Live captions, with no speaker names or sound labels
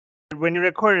when you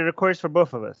record, it records for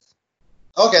both of us.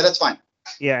 Okay, that's fine.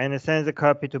 Yeah, and it sends a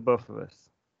copy to both of us.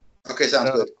 Okay,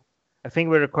 sounds good. I think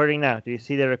we're recording now. Do you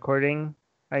see the recording?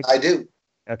 I do.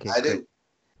 Okay, I great. do.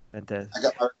 Fantastic. I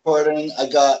got my recording. I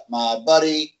got my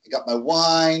buddy. I got my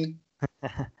wine.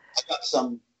 I got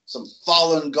some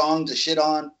Falun Gong to shit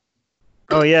on.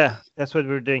 Oh yeah, that's what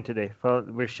we're doing today.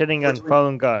 We're shitting on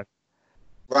Falun Gong.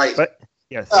 Right. But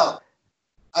yes. Well,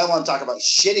 I don't want to talk about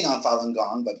shitting on Falun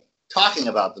Gong, but talking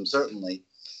about them certainly.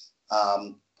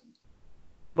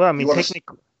 Well, I mean,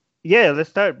 technically, yeah. Let's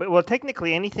start. But well,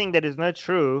 technically, anything that is not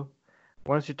true,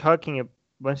 once you start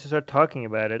talking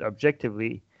about it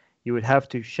objectively, you would have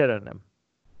to shit on them.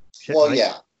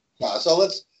 Yeah. So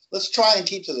let's try and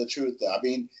keep to the truth there. I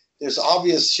mean, there's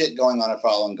obvious shit going on at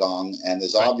Falun Gong, and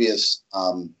there's obvious.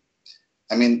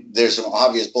 There's some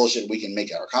obvious bullshit. We can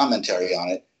make our commentary on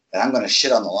it, and I'm going to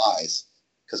shit on the lies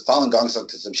because Falun Gong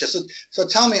took some shit. So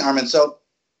tell me, Armin. So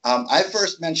I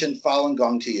first mentioned Falun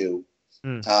Gong to you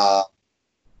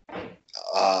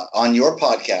on your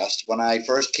podcast when I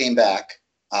first came back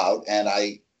out, and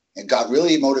I got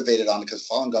really motivated on it because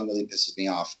Falun Gong really pisses me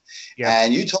off. Yeah.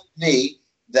 And you told me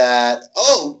that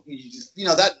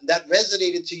that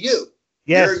resonated to you.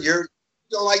 Yeah, you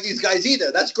don't like these guys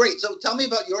either. That's great. So tell me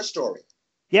about your story.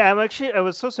 Yeah, I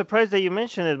was so surprised that you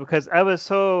mentioned it because I was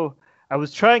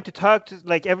trying to talk to,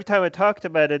 like, every time I talked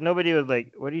about it, nobody was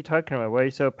like, what are you talking about? Why are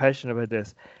you so passionate about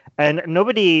this? And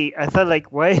I thought,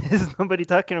 like, why is nobody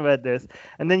talking about this?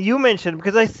 And then you mentioned,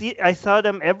 because I saw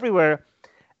them everywhere,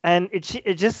 and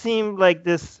it just seemed like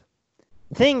this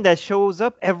thing that shows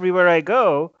up everywhere I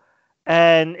go,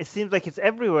 and it seems like it's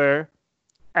everywhere,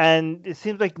 and it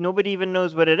seems like nobody even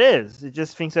knows what it is. It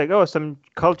just thinks like, oh, some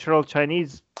cultural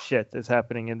Chinese shit is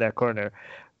happening in that corner.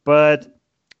 But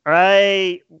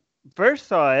I first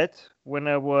saw it when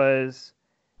I was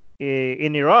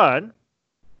in Iran,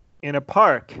 in a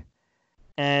park.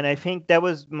 And I think that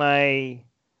was I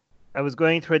was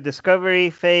going through a discovery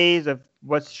phase of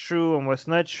what's true and what's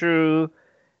not true.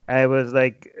 I was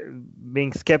like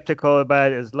being skeptical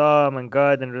about Islam and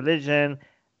God and religion.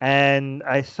 And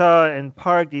I saw in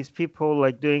park these people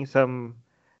like doing some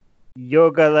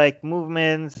yoga-like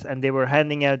movements, and they were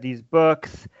handing out these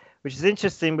books, which is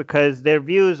interesting because their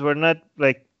views were not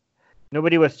like,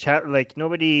 nobody was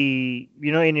nobody,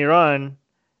 in Iran,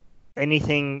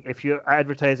 anything, if you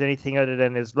advertise anything other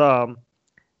than Islam,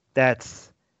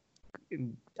 that's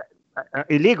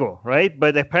illegal, right?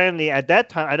 But apparently at that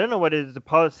time, I don't know what the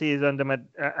policy is on them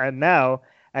now.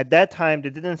 At that time, they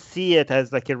didn't see it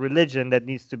as like a religion that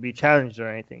needs to be challenged or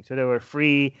anything. So they were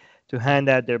free to hand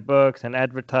out their books and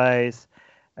advertise.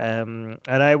 And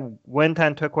I went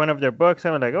and took one of their books,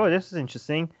 and I was like, oh, this is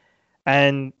interesting.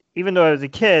 And even though I was a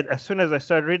kid, as soon as I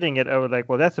started reading it, I was like,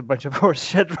 well, that's a bunch of horse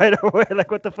shit right away. Like,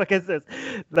 what the fuck is this?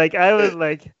 Like, I was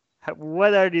like,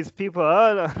 what are these people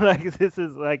on? Like, this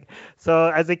is like,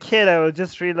 so as a kid, I would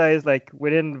just realize, like,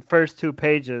 within the first 2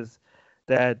 pages,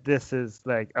 that this is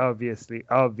like obviously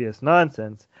obvious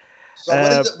nonsense. So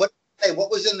what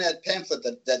was in that pamphlet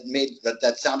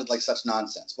that sounded like such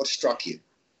nonsense? What struck you?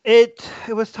 It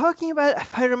was talking about,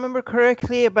 if I remember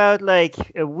correctly, about like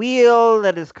a wheel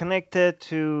that is connected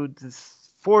to the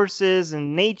forces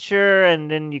in nature,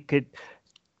 and then you could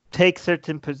take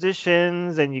certain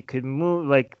positions and you could move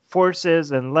like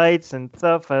forces and lights and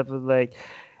stuff. I was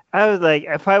like,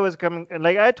 if I was coming,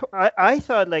 like, I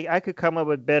thought like I could come up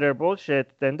with better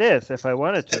bullshit than this if I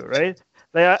wanted to, right?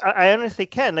 Like, I honestly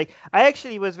can. Like, I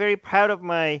actually was very proud of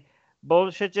my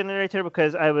bullshit generator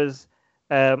because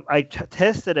I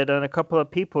tested it on a couple of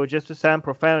people just to sound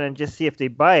profound and just see if they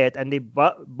buy it, and they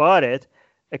bought it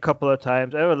a couple of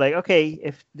times. I was like, okay,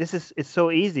 if this is, it's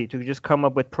so easy to just come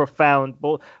up with profound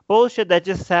bullshit that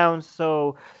just sounds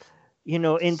so,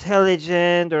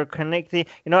 intelligent or connecting.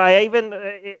 I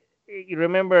even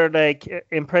remember like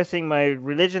impressing my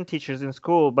religion teachers in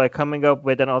school by coming up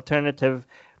with an alternative,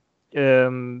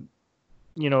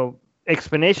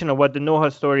 explanation of what the Noah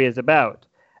story is about.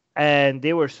 And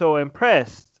they were so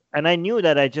impressed. And I knew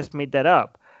that I just made that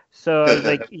up. So I was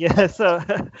like, yeah, so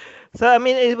I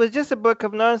mean, it was just a book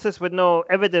of nonsense with no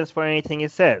evidence for anything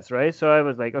it says, right? So I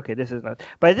was like, okay, this is not.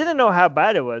 But I didn't know how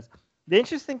bad it was. The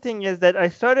interesting thing is that I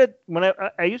started, when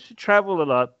I used to travel a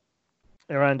lot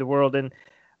around the world, and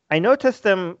I noticed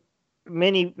them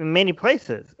many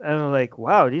places. And I'm like,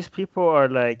 wow, these people are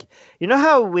like, you know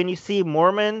how when you see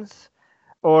Mormons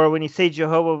or when you say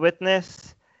Jehovah's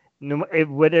Witness,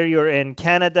 whether you're in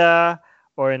Canada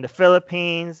or in the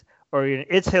Philippines or in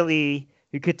Italy,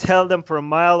 you could tell them for a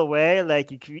mile away.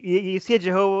 Like, you see a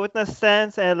Jehovah's Witness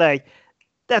stance, and like,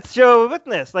 That's Jehovah's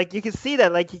Witness. Like you can see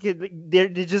that. Like you could,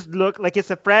 they just look like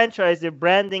it's a franchise. Their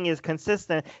branding is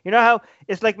consistent. You know how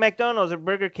it's like McDonald's or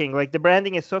Burger King. Like the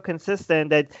branding is so consistent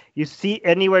that you see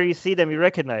anywhere you see them, you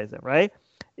recognize them, right?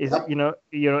 Is Yep.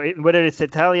 whether it's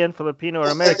Italian, Filipino, or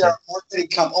Almost like American. they're a marketing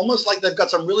almost like they've got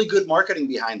some really good marketing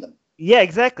behind them. Yeah,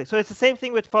 exactly. So it's the same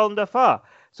thing with Falun Dafa.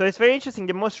 So it's very interesting.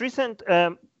 The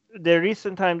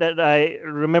recent time that I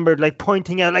remembered, like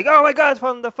pointing out, like, oh my God,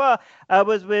 Falun Dafa. I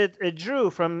was with Drew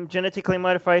from Genetically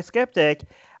Modified Skeptic.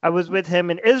 I was with him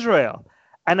in Israel,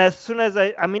 and as soon as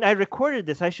I mean, I recorded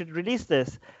this. I should release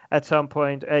this at some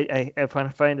point. I if I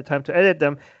find the time to edit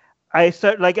them. I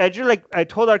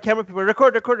told our camera people,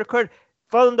 record.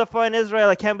 Falun Dafa in Israel.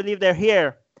 I can't believe they're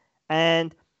here,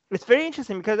 and it's very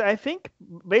interesting because I think,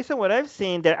 based on what I've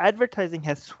seen, their advertising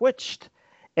has switched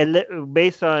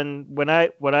based on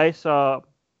what I saw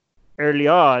early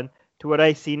on to what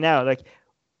I see now. Like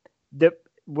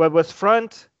what was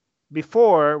front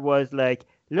before was like,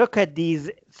 look at these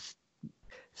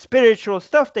spiritual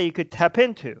stuff that you could tap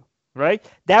into, right?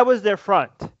 That was their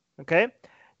front, okay?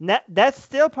 Now, that's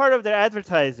still part of their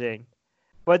advertising.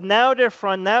 But now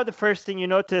now the first thing you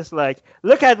notice, like,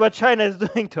 look at what China is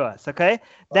doing to us, okay?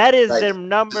 That is their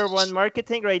number one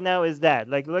marketing right now, is that.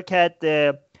 Like, look at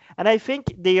and I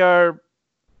think they are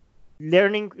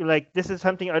learning, like, this is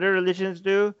something other religions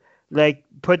do, like,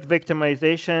 put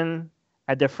victimization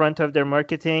at the front of their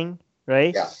marketing,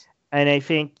 right? Yeah. And I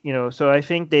think, so I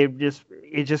think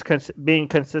being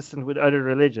consistent with other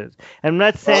religions. I'm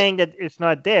not saying that it's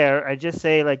not there. I just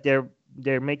say, like,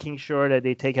 they're making sure that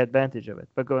they take advantage of it.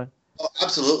 But go on. Oh,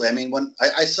 absolutely. I mean, when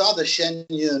I saw the Shen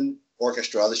Yun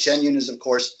Orchestra, the Shen Yun is, of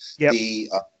course, the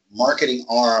marketing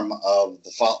arm of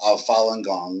Falun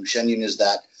Gong. Shen Yun is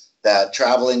that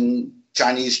traveling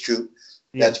Chinese troupe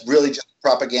that's really just a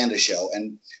propaganda show.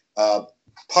 And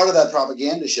part of that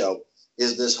propaganda show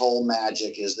is this whole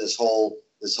magic, is this whole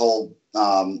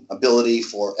ability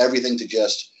for everything to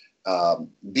just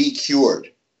be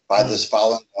cured by this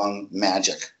Falun Gong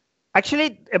magic.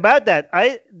 Actually, about that,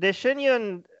 the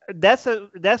Shenyun, that's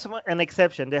an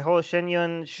exception. The whole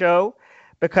Shenyun show,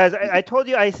 because I told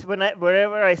you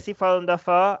wherever I see Falun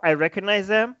Dafa, I recognize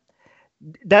them.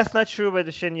 That's not true with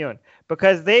the Shenyun,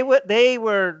 because they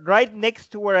were right next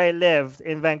to where I lived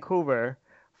in Vancouver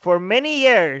for many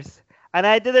years, and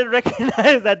I didn't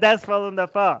recognize that that's Falun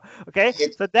Dafa. Okay,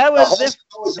 so that was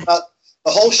the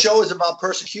whole show is about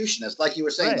persecution. It's like you were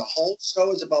saying, right. The whole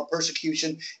show is about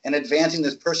persecution and advancing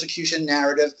this persecution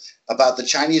narrative about the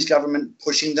Chinese government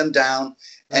pushing them down.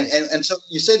 Right. And so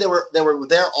you say they were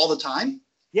there all the time?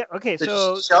 Yeah. Okay.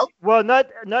 Well, not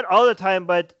all the time,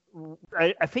 but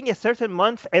I think a certain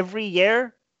month every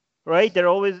year, right? They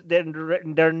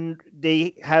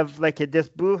have like this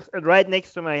booth right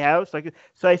next to my house. Like,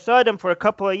 so I saw them for a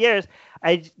couple of years.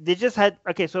 They just had,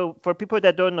 okay. So for people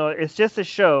that don't know, it's just a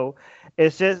show.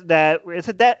 It's just that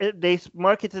they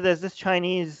marketed as this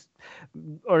Chinese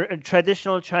or a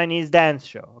traditional Chinese dance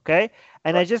show, okay?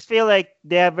 And I just feel like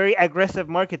they have very aggressive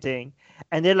marketing,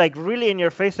 and they're like really in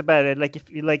your face about it. Like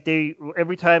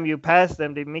every time you pass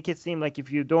them, they make it seem like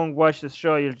if you don't watch the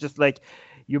show, you're just like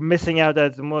you're missing out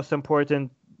on the most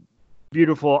important,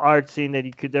 beautiful art scene that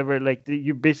you could ever like.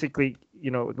 You basically.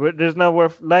 Life is not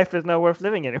worth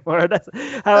living anymore. That's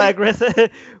how aggressive.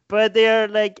 But they are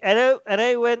like, and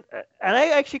I went, and I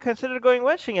actually considered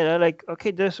watching it. I'm like,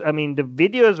 okay, the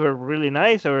videos were really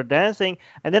nice. They were dancing,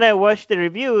 and then I watched the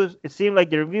reviews. It seemed like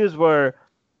the reviews were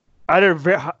either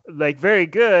very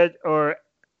good or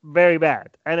very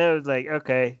bad. And I was like,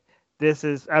 okay, this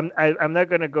is I'm not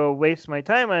gonna go waste my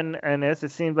time on this. It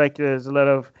seems like there's a lot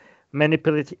of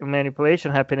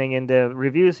manipulation happening in the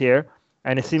reviews here.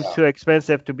 And it seems too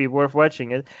expensive to be worth watching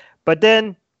it. But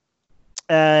then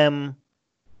I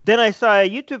saw a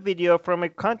YouTube video from a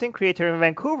content creator in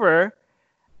Vancouver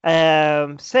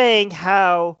saying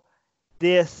how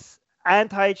this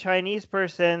anti-Chinese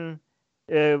person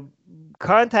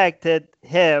contacted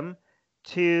him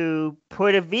to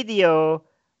put a video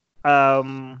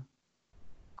on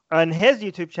his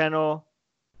YouTube channel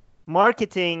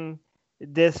marketing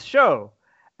this show.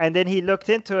 And then he looked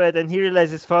into it and he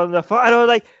realized it's Falun Dafa. And I was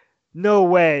like, no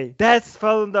way, that's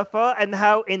Falun Dafa. And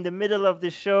how in the middle of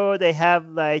the show they have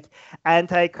like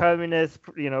anti-communist,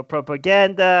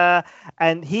 propaganda.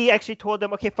 And he actually told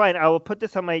them, okay, fine, I will put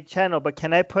this on my channel, but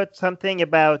can I put something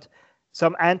about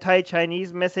some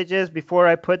anti-Chinese messages before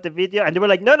I put the video? And they were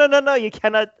like, no, you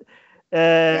cannot.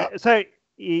 Sorry,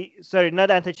 not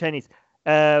anti-Chinese.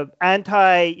 Some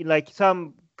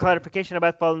clarification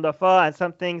about Falun Dafa and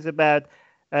some things about.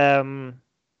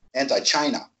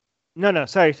 Anti-China. No,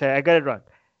 sorry, I got it wrong.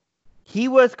 he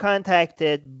was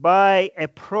contacted by a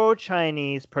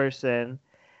pro-Chinese person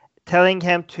telling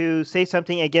him to say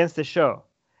something against the show.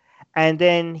 And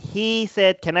then he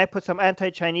said, can I put some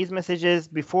anti-Chinese messages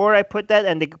before I put that?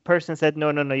 And the person said,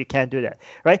 no, you can't do that,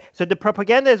 right? So the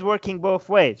propaganda is working both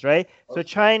ways, right? So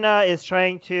China is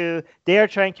they are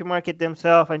trying to market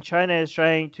themselves, and China is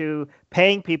trying to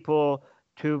paying people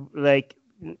to, like,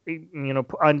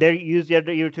 on their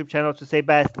YouTube channels to say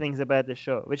bad things about the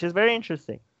show, which is very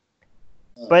interesting.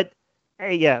 But,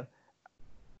 yeah,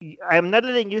 I'm not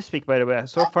letting you speak, by the way.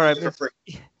 So far, I've been...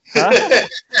 Huh?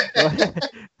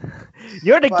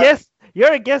 You're the guest.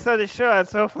 You're a guest on the show, and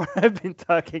so far I've been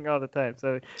talking all the time.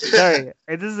 So sorry.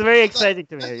 This is very exciting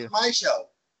to me. This is my show.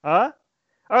 Huh?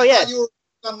 Oh, I yeah. thought you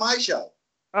were on my show.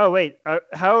 Oh, wait.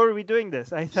 How are we doing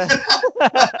this? I thought.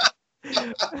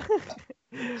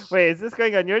 Wait, is this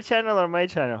going on your channel or my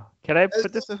channel? Can I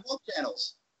put this on both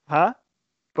channels? Huh?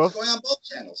 Both? It's going on both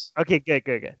channels. Okay,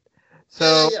 good.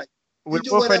 So yeah. we're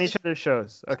both on each other's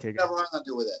shows. Okay, good. Whatever I want to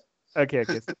do with it. Okay.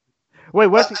 Wait,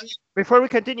 before we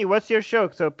continue, what's your show?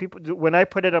 So people, when I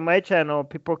put it on my channel,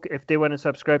 people, if they want to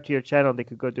subscribe to your channel, they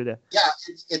could go do that. Yeah,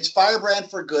 it's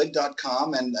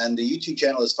firebrandforgood.com, and the YouTube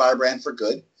channel is Firebrand for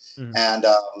Good. Mm-hmm. And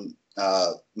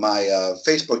my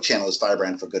Facebook channel is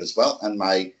Firebrand for Good as well. And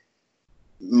my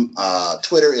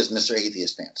Twitter is Mr.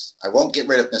 Atheist Pants. I won't get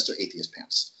rid of Mr. Atheist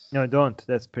Pants. No, don't.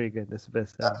 That's pretty good. That's the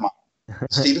best. That's mine.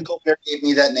 Stephen Colbert gave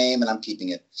me that name, and I'm keeping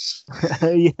it.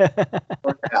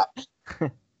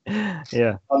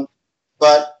 Yeah.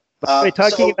 But wait,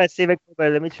 talking about Stephen Colbert,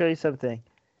 let me show you something.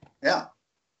 Yeah.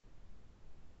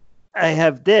 I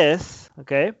have this,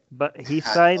 okay, but he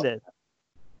signed it.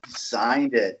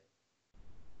 Signed it.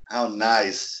 How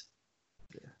nice.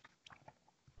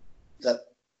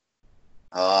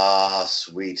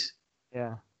 Sweet.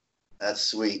 Yeah. That's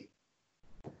sweet.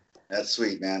 That's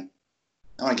sweet, man.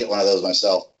 I want to get one of those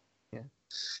myself.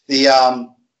 Yeah.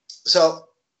 So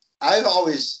I've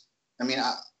always,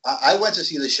 I went to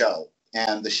see the show,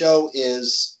 and the show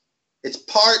it's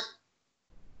part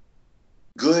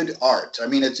good art.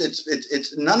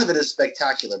 It's none of it is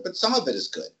spectacular, but some of it is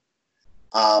good.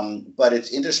 But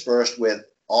it's interspersed with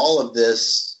all of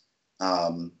this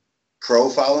pro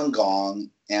Falun Gong,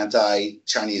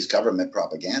 anti-Chinese government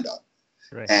propaganda.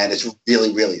 Right. And it's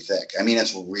really, really thick.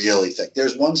 It's really thick.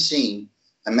 There's one scene,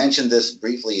 I mentioned this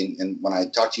briefly in when I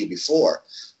talked to you before.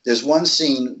 There's one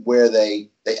scene where they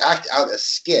act out a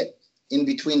skit in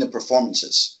between the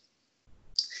performances.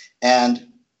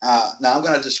 And now I'm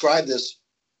going to describe this,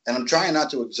 and I'm trying not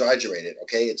to exaggerate it,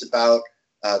 okay? It's about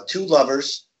two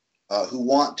lovers who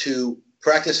want to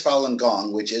practice Falun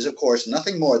Gong, which is, of course,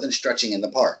 nothing more than stretching in the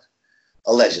park,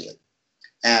 allegedly.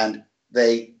 And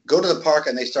they go to the park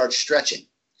and they start stretching.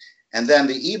 And then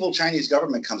the evil Chinese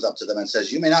government comes up to them and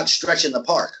says, you may not stretch in the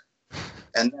park.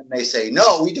 And then they say,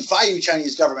 no, we defy you,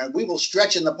 Chinese government. We will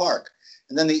stretch in the park.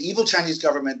 And then the evil Chinese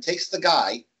government takes the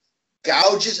guy,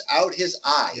 gouges out his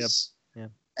eyes,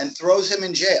 and throws him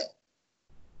in jail.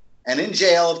 And in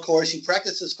jail, of course, he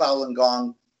practices Falun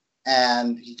Gong,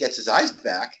 and he gets his eyes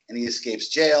back, and he escapes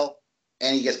jail,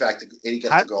 and he gets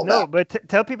the girl back. No, but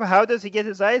tell people, how does he get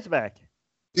his eyes back?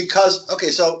 Because,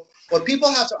 so what people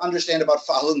have to understand about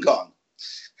Falun Gong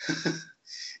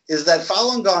is that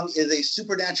Falun Gong is a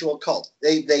supernatural cult.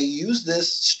 They use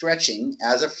this stretching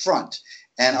as a front.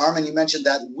 And Armin, you mentioned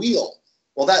that wheel.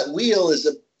 Well, that wheel is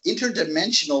an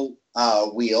interdimensional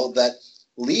wheel that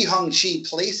Li Hong Chi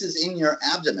places in your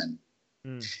abdomen.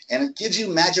 And it gives you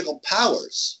magical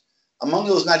powers. Among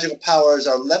those magical powers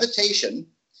are levitation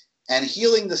and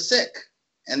healing the sick.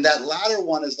 And that latter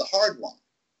one is the hard one.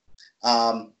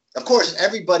 Of course,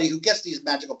 everybody who gets these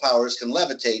magical powers can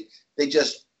levitate. They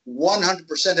just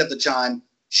 100% of the time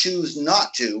choose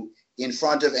not to in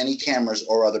front of any cameras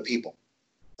or other people.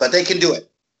 But they can do it.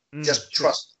 Just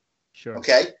trust. Sure.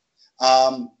 Okay?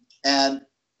 And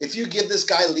if you give this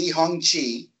guy Li Hong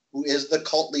Chi, who is the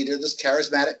cult leader, this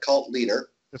charismatic cult leader,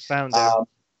 the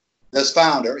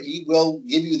founder, he will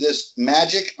give you this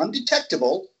magic,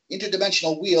 undetectable,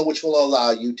 interdimensional wheel, which will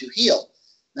allow you to heal.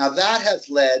 Now, that has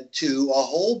led to a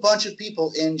whole bunch of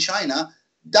people in China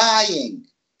dying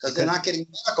because they're not getting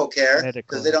medical care,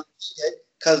 because they don't need it,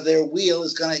 because their wheel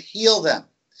is going to heal them.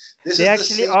 They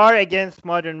actually are against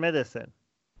modern medicine.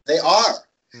 They are.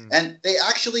 And they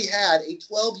actually had a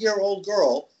 12-year-old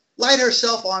girl light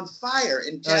herself on fire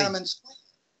in Tiananmen Square.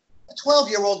 A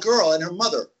 12-year-old girl and her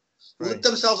mother lit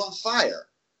themselves on fire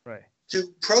to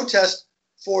protest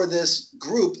for this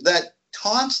group that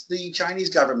taunts the Chinese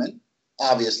government.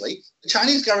 Obviously, the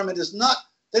Chinese government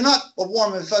they're not a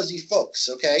warm and fuzzy folks,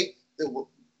 okay?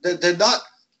 They're not,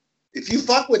 if you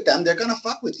fuck with them, they're going to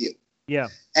fuck with you. Yeah.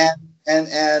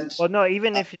 And Well, no,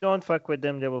 even if you don't fuck with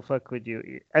them, they will fuck with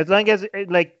you. As long as,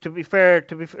 like, to be fair,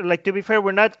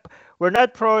 we're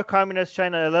not pro-communist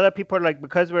China. A lot of people are like,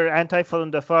 because we're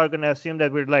anti-Falun Dafa, are gonna assume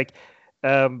that we're like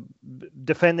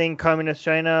defending communist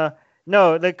China.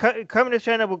 No, the communist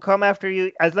China will come after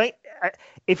you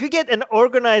if you get an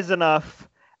organized enough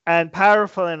and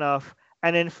powerful enough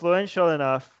and influential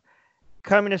enough.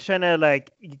 Communist China,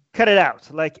 like, cut it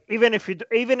out. Like, even if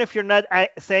you're not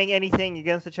saying anything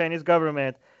against the Chinese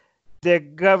government, the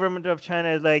government of China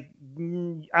is like,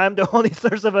 I'm the only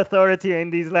source of authority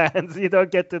in these lands. You don't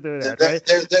get to do that, right?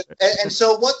 And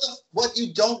so what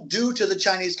you don't do to the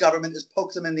Chinese government is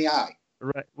poke them in the eye.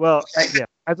 Right. Well, okay? Yeah.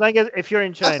 As long as if you're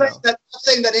in China. I'm not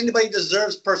saying that anybody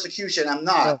deserves persecution. I'm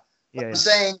not. Oh, yeah, I'm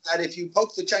saying that if you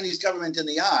poke the Chinese government in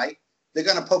the eye, they're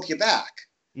going to poke you back.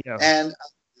 Yeah. And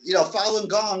Falun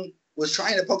Gong was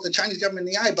trying to poke the Chinese government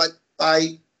in the eye, but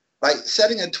by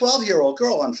setting a 12-year-old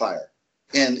girl on fire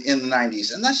in the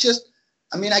 90s, and that's just,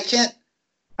 I mean, I can't.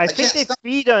 I think they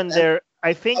feed on their.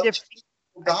 I think they're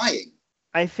dying.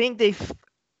 I think they.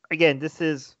 Again, this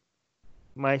is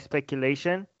my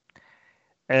speculation,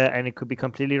 and it could be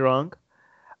completely wrong.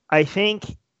 I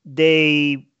think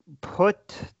they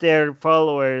put their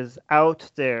followers out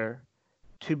there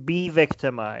to be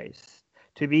victimized,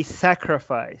 to be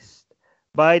sacrificed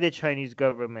by the Chinese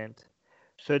government,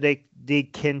 so they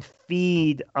can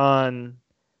feed on,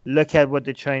 look at what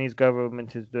the Chinese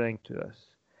government is doing to us.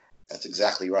 That's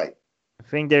exactly right. I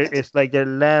think it's like their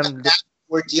lamb. That's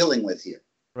what we're dealing with here.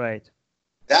 Right.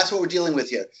 That's what we're dealing with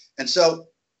here. And so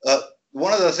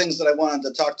one of the things that I wanted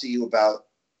to talk to you about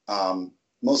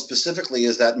most specifically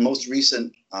is that most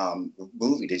recent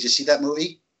movie. Did you see that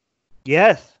movie?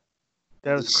 Yes.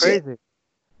 That was crazy.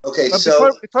 Okay, but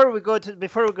so before we go to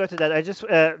that, I just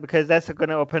because that's going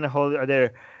to open a whole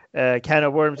other can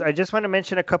of worms. I just want to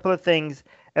mention a couple of things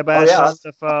about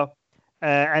Mustafa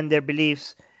and their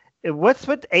beliefs. What's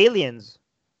with aliens?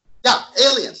 Yeah,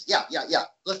 aliens. Yeah.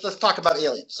 Let's talk about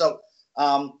aliens. So,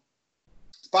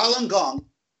 Falun Gong,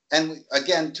 and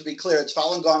again, to be clear, it's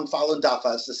Falun Gong, Falun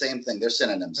Dafa. It's the same thing. They're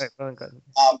synonyms. Right, Falun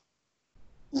Gong.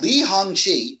 Li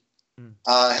Hongqi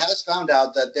has found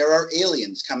out that there are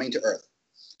aliens coming to Earth.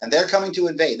 And they're coming to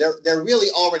invade. They're really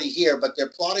already here, but they're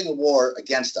plotting a war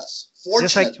against us. Fortunately,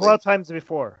 just like 12 times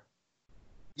before.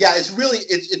 Yeah,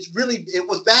 it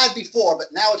was bad before,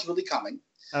 but now it's really coming.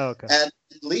 Oh, okay. And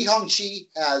Li Hongqi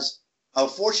has,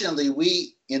 fortunately,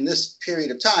 we in this period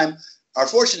of time are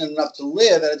fortunate enough to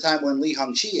live at a time when Li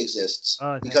Hongqi exists,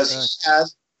 because he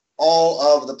has all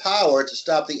of the power to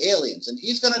stop the aliens, and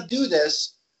he's going to do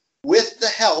this with the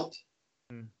help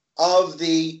of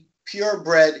the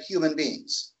purebred human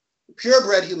beings.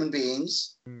 Purebred human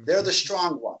beings, they're the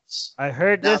strong ones. I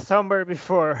heard this somewhere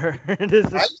before. This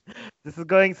is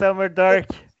going somewhere dark.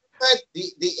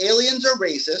 The aliens are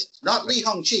racist. Not Li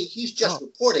Hongqi. He's just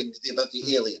reporting about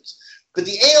the aliens. But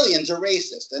the aliens are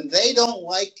racist, and they don't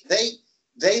like,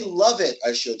 they love it,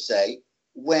 I should say,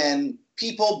 when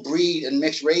people breed in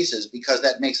mixed races, because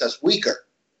that makes us weaker.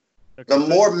 Okay. The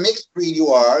more mixed breed you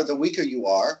are, the weaker you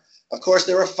are. Of course,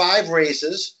 there are 5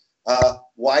 races.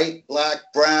 White, black,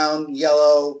 brown,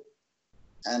 yellow,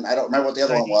 and I don't remember what the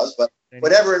other one was, but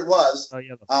whatever it was,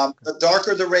 the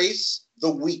darker the race,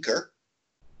 the weaker.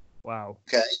 Wow.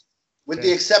 Okay. With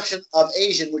the exception of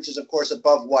Asian, which is, of course,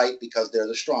 above white because they're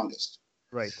the strongest.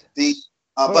 Right.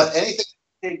 But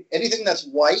anything that's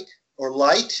white or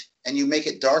light and you make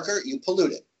it darker, you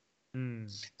pollute it.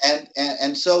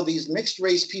 And so these mixed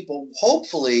race people,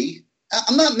 hopefully,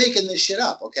 I'm not making this shit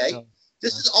up, okay? No.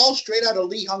 This is all straight out of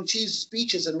Li Hongqi's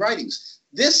speeches and writings.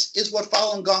 This is what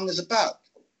Falun Gong is about,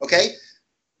 okay?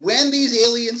 When these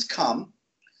aliens come,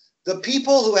 the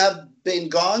people who have been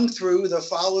gone through the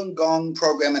Falun Gong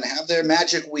program and have their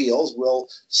magic wheels will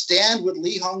stand with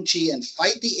Li Hongqi and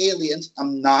fight the aliens.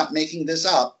 I'm not making this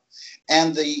up.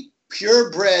 And the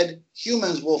purebred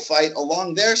humans will fight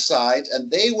along their sides,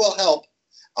 and they will help.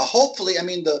 Hopefully, I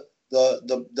mean,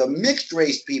 the mixed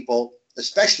race people,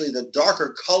 especially the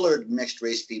darker colored mixed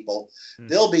race people,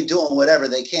 they'll be doing whatever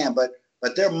they can, but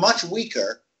they're much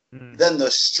weaker than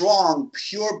the strong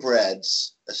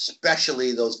purebreds,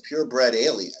 especially those purebred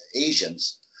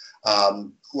Asians,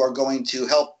 who are going to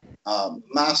help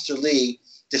Master Li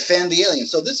defend the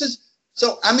aliens.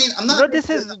 I'm not. This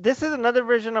is another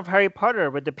version of Harry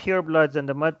Potter with the purebloods and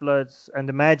the mudbloods and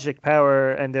the magic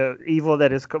power and the evil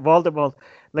that is Voldemort.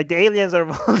 Like the aliens are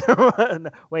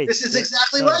Voldemort. Wait. This is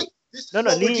exactly right. No,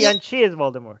 Li Hongqi is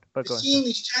Voldemort. But you're seeing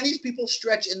these Chinese people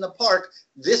stretch in the park.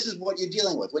 This is what you're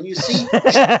dealing with. When you see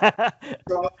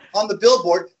on the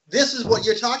billboard, this is what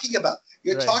you're talking about.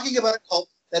 You're talking about a cult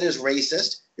that is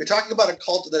racist. You're talking about a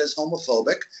cult that is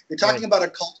homophobic. You're talking Right. about a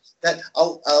cult that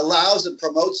allows and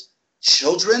promotes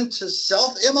children to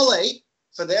self-immolate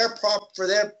for their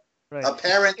Right.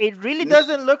 apparent It really need.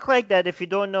 doesn't look like that if you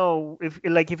don't know, if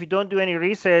you don't do any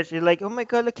research. You're like, oh my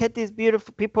God, look at these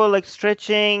beautiful people like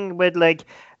stretching with like,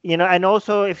 and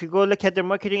also if you go look at their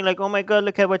marketing, like, oh my God,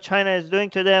 look at what China is doing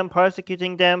to them,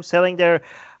 persecuting them,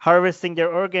 harvesting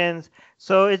their organs.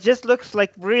 So it just looks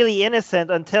like really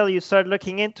innocent until you start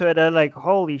looking into it and like,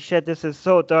 holy shit, this is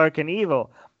so dark and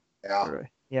evil. Yeah, Right.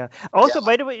 Yeah. yeah. Also,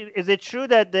 by the way, is it true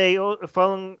that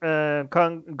Falun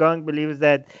Gong believes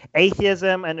that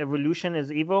atheism and evolution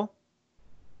is evil?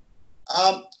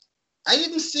 I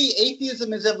didn't see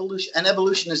atheism as evolution and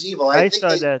evolution as evil. I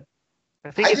saw that.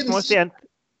 I think I it's didn't mostly see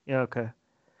yeah, okay. I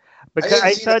Because didn't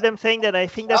I see saw that. them saying that. I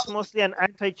think that's mostly an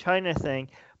anti-China thing.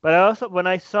 But I also, when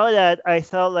I saw that, I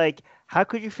thought like, how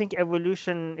could you think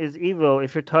evolution is evil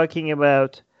if you're talking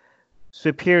about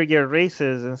superior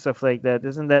races and stuff like that?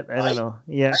 Isn't that, I don't Right, know.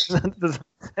 Yeah.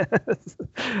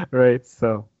 right. Right.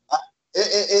 So.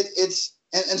 It's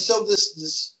and so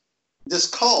this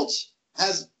cult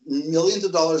has millions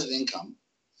of dollars in income,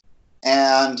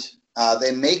 and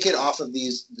they make it off of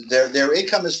these. Their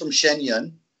income is from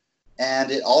Shenyun,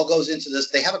 and it all goes into this.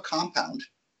 They have a compound.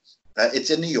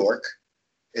 It's in New York.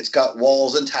 It's got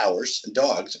walls and towers and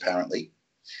dogs, apparently.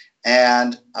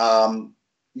 And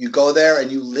you go there and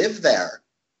you live there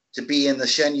to be in the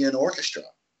Shenyun orchestra.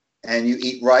 And you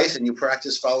eat rice and you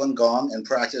practice Falun Gong and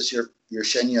practice your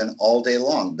Shenyun all day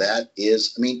long. That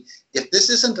is, I mean, if this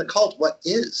isn't a cult, what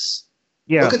is?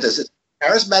 Yeah. Look at this. It's a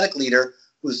charismatic leader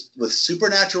who's with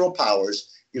supernatural powers.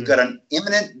 You've got an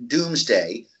imminent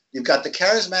doomsday. You've got the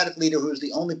charismatic leader who's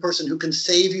the only person who can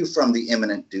save you from the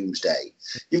imminent doomsday.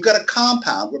 You've got a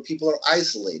compound where people are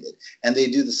isolated and they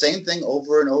do the same thing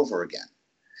over and over again.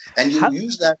 And you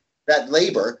use that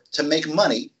labor to make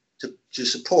money to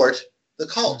support the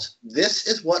cult. This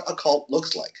is what a cult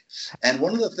looks like. And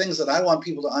one of the things that I want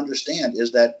people to understand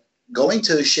is that going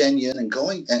to Shenyun and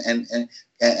going and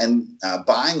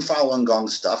buying Falun Gong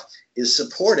stuff is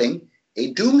supporting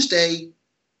a doomsday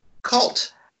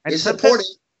cult. And Is supporting.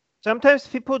 Sometimes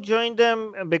people join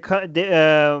them because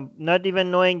not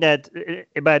even knowing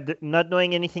not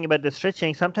knowing anything about the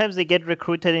stretching. Sometimes they get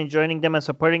recruited in joining them and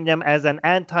supporting them as an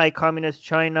anti-communist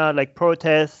China like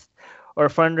protest or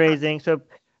fundraising. So,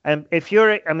 if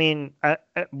you're, I mean,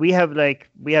 we have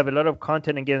a lot of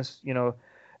content against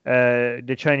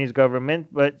the Chinese government,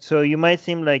 but so you might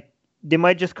seem like they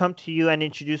might just come to you and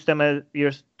introduce themselves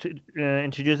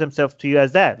to you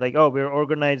as that, like, oh, we're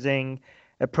organizing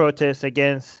a protest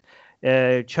against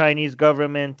Chinese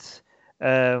government,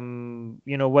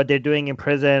 what they're doing in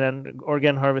prison and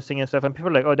organ harvesting and stuff, and people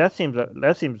are like, oh, that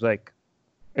seems like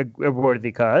a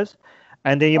worthy cause,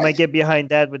 and then you might get behind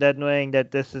that without knowing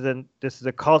that this is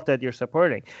a cult that you're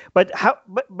supporting. But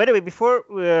by the way, before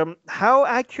how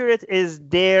accurate is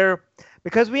their,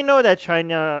 because we know that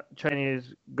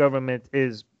Chinese government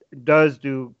does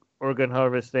do organ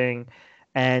harvesting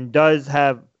and does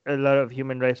have a lot of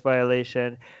human rights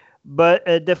violation. But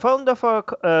the Falun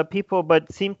Dafa people,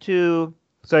 seem to,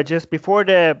 so just before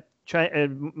the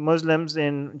Muslims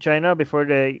in China, before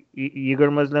the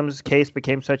Uyghur Muslims case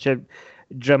became such a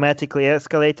dramatically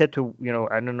escalated to,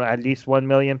 I don't know, at least 1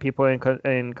 million people in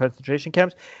concentration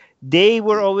camps, they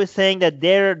were always saying that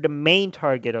they're the main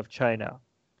target of China.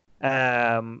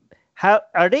 How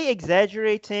are they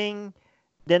exaggerating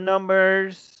the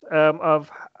numbers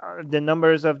of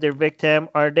their victim?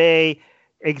 Are they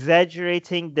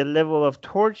exaggerating the level of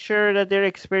torture that they're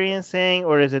experiencing,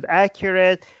 or is it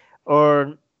accurate?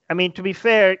 Or, I mean, to be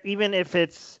fair, even if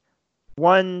it's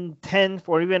 1/10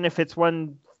 or even if it's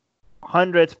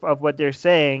 1/100 of what they're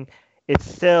saying, it's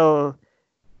still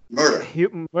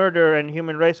murder and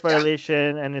human rights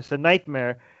violation, and it's a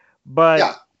nightmare.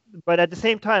 But at the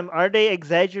same time, are they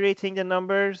exaggerating the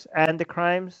numbers and the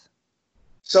crimes?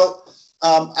 So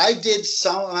I did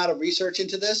some amount of research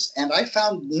into this, and I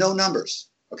found no numbers.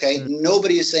 Okay,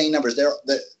 nobody is saying numbers.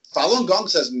 The Falun Gong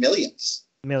says millions.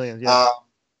 Millions, yeah.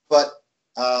 But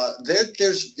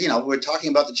there's, we're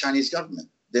talking about the Chinese government.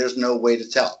 There's no way to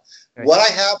tell. Right. What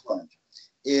I have learned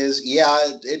is,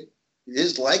 it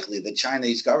is likely the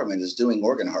Chinese government is doing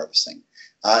organ harvesting.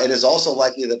 It is also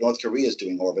likely that North Korea is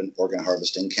doing organ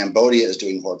harvesting, Cambodia is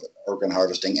doing organ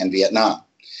harvesting, and Vietnam.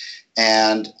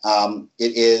 And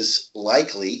it is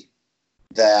likely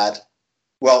that,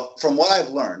 well, from what I've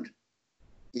learned,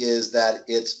 is that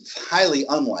it's highly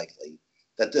unlikely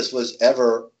that this was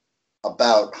ever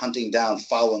about hunting down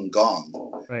Falun Gong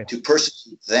to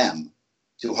persecute them,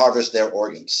 to harvest their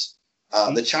organs.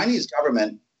 The Chinese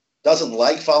government doesn't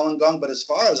like Falun Gong, but as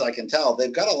far as I can tell,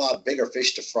 they've got a lot bigger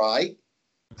fish to fry.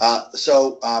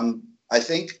 I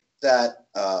think that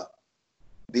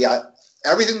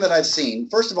everything that I've seen,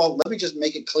 first of all, let me just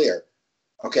make it clear.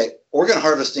 Okay, organ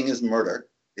harvesting is murder.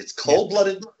 It's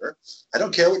cold-blooded murder. I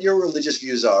don't care what your religious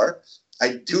views are.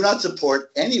 I do not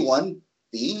support anyone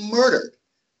being murdered,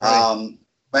 right. No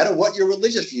matter what your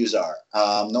religious views are,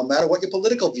 no matter what your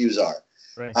political views are.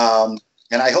 Right.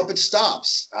 And I hope it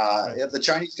stops. Right. If the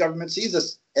Chinese government sees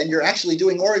this and you're actually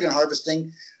doing organ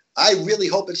harvesting, I really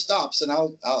hope it stops, and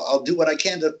I'll do what I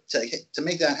can to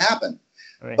make that happen.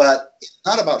 Right. But it's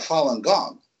not about Falun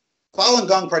Gong. Falun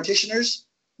Gong practitioners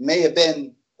may have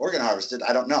been organ harvested.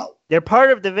 I don't know. They're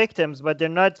part of the victims, but they're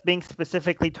not being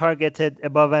specifically targeted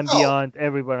above and beyond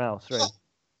everyone else, right?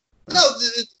 No,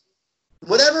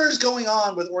 whatever is going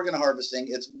on with organ harvesting,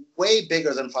 it's way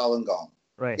bigger than Falun Gong.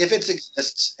 Right. If it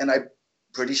exists, and I'm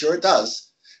pretty sure it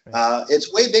does, right.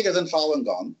 It's way bigger than Falun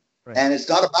Gong. Right. And it's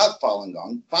not about Falun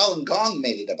Gong. Falun Gong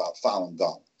made it about Falun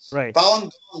Gong. Right.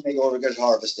 Falun Gong made organ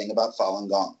harvesting about Falun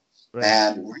Gong. Right.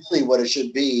 And really what it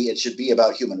should be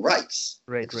about human rights.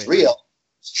 Right. It's real.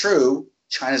 It's true.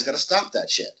 China's got to stop that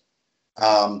shit.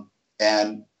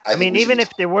 And I mean, even if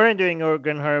they weren't doing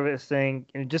organ harvesting,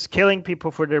 just killing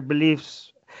people for their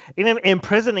beliefs, even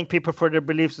imprisoning people for their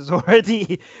beliefs is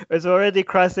already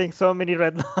crossing so many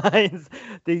red lines.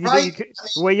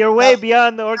 Where you're way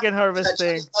beyond the organ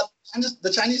harvesting.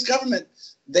 The Chinese government,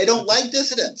 they don't like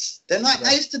dissidents. They're not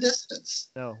nice to dissidents.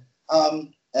 No.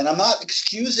 And I'm not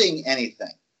excusing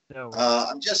anything. No.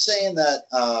 I'm just saying that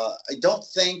I don't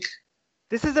think.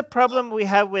 This is a problem we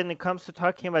have when it comes to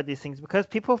talking about these things, because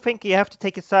people think you have to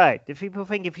take a side. If people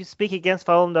think if you speak against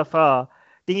Falun Dafa,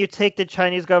 then you take the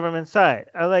Chinese government side.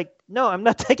 I'm like, no, I'm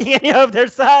not taking any of their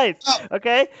sides. Oh.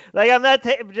 Okay, like I'm not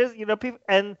just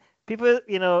people,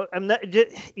 I'm not.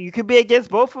 You could be against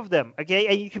both of them. Okay,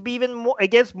 and you could be even more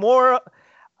against more.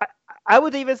 I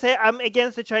would even say I'm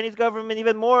against the Chinese government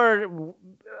even more,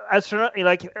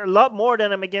 like a lot more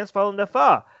than I'm against Falun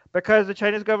Dafa, because the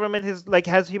Chinese government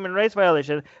has human rights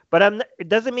violations. But it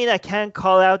doesn't mean I can't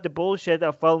call out the bullshit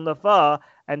of Falun Dafa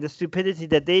and the stupidity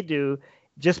that they do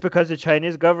just because the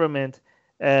Chinese government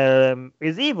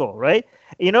is evil, right?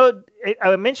 I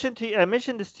mentioned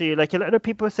this to you. Like a lot of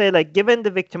people say, like given the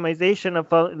victimization of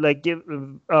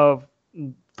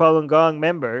Falun Gong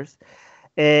members,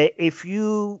 if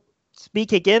you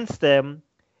speak against them,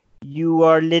 you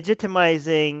are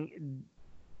legitimizing,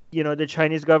 the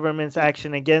Chinese government's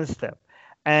action against them,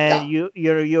 and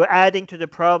you're adding to the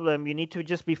problem. You need to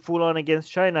just be full on against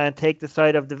China and take the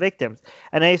side of the victims.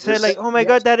 And I said, like, oh my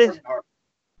God, that is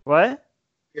what?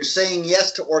 You're saying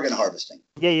yes to organ harvesting.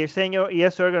 Yeah, you're saying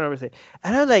yes to organ harvesting,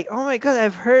 and I'm like, oh my God,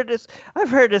 I've heard this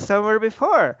somewhere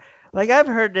before. Like I've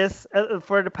heard this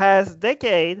for the past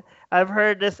decade. I've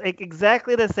heard this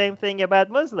exactly the same thing about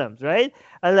Muslims, right?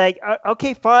 I'm like,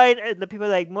 okay, fine. The people are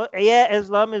like, yeah,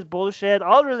 Islam is bullshit.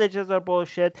 All religions are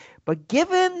bullshit. But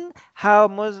given how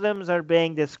Muslims are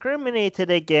being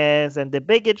discriminated against and the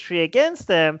bigotry against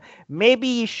them, maybe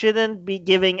you shouldn't be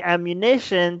giving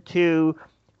ammunition to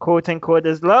quote-unquote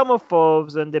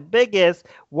Islamophobes and the bigots.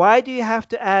 Why do you have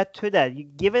to add to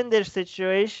that? Given their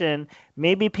situation,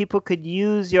 maybe people could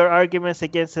use your arguments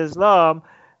against Islam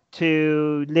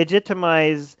to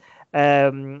legitimize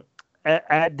their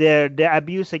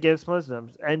abuse against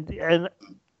Muslims. And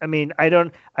I mean, I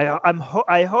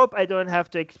hope I don't have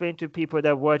to explain to people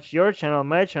that watch your channel,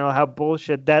 my channel, how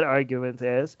bullshit that argument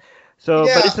is. So,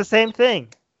 but it's the same thing.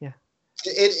 Yeah.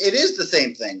 It is the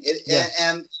same thing.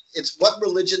 And it's what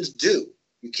religions do.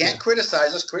 You can't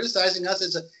criticize us. Criticizing us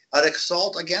is an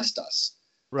assault against us.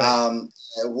 Right.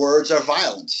 Words are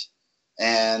violence.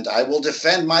 And I will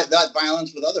defend that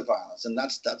violence with other violence, and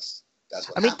that's what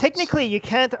happens. Technically, you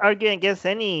can't argue against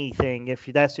anything if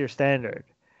that's your standard,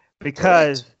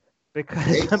 because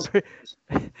atheists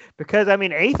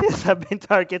have been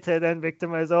targeted and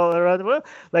victimized all around the world.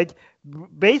 Like,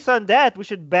 based on that, we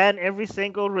should ban every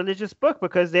single religious book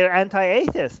because they're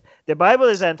anti-atheist. The Bible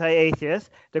is anti-atheist,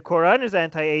 the Quran is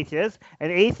anti-atheist,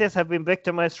 and atheists have been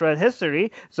victimized throughout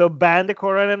history. So ban the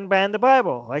Quran and ban the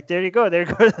Bible. Like, there you go. There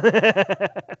you go.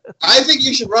 I think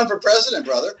you should run for president,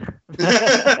 brother.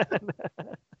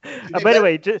 By the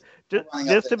way, just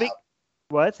to be,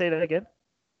 what? Say that again.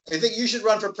 I think you should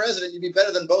run for president. You'd be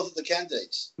better than both of the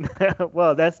candidates.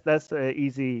 Well, that's an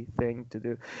easy thing to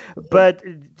do. But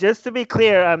just to be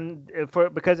clear,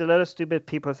 because a lot of stupid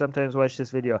people sometimes watch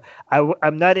this video,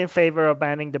 I'm not in favor of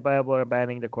banning the Bible or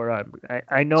banning the Quran.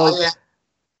 I know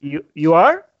you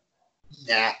are?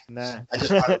 Yeah. Nah. I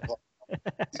just wanted to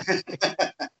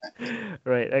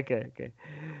Right. Okay.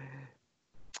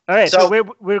 All right, so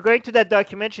So we're going to that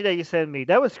documentary that you sent me.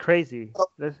 That was crazy.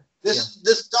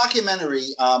 this documentary,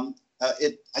 I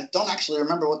don't actually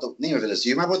remember what the name of it is. Do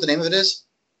you remember what the name of it is?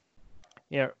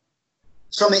 Yeah.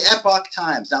 It's from the Epoch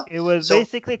Times. Now, It was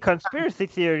basically a conspiracy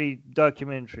theory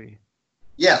documentary.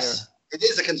 Yes, it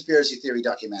is a conspiracy theory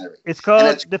documentary. It's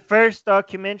called the first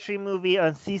documentary movie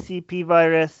on CCP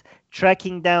virus,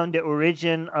 tracking down the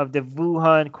origin of the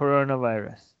Wuhan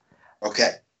coronavirus.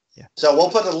 Okay. Yeah. So we'll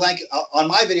put a link on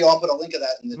my video. I'll put a link of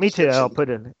that in the description. Me too. I'll put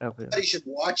it. Everybody should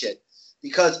watch it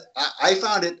because I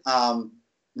found it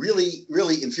really,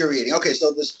 really infuriating. Okay,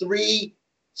 so there's 3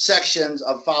 sections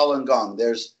of Falun Gong.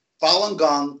 There's Falun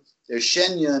Gong, there's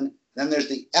Shenyun, then there's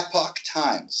the Epoch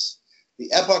Times.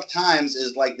 The Epoch Times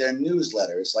is like their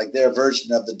newsletter. It's like their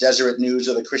version of the Deseret News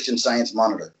or the Christian Science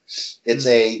Monitor. It's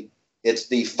the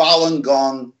Falun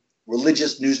Gong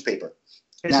religious newspaper.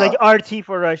 It's like RT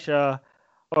for Russia,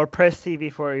 or Press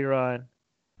TV for Iran,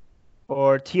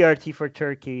 or TRT for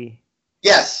Turkey.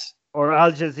 Yes. Or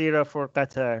Al Jazeera for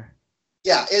Qatar.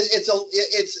 Yeah,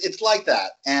 it's like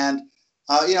that, and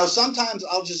sometimes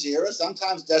Al Jazeera,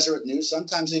 sometimes Deseret News,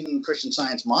 sometimes even the Christian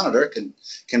Science Monitor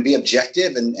can be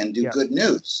objective and do good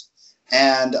news.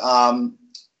 And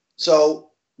so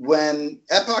when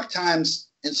Epoch Times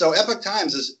is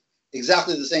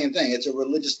exactly the same thing. It's a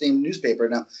religious themed newspaper.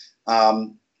 Now,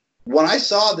 when I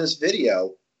saw this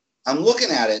video, I'm looking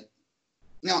at it.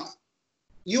 Now,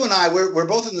 you and I, we're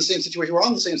both in the same situation. We're all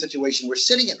in the same situation. We're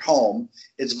sitting at home.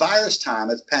 It's virus time.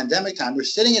 It's pandemic time. We're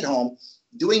sitting at home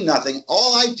doing nothing.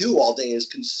 All I do all day is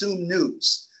consume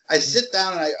news. I sit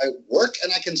down and I work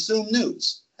and I consume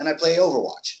news and I play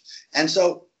Overwatch. And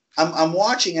so I'm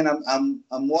watching and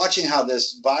I'm watching how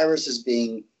this virus is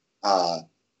being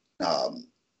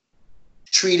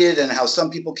treated and how some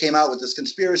people came out with this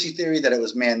conspiracy theory that it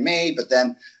was man-made, but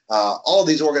then all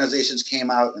these organizations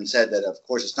came out and said that, of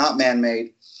course, it's not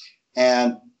man-made.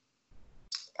 And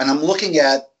I'm looking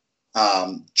at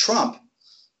Trump,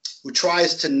 who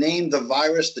tries to name the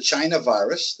virus the China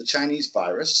virus, the Chinese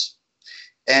virus.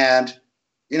 And,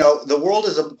 the world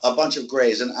is a bunch of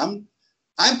grays. And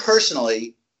I'm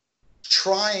personally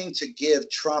trying to give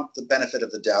Trump the benefit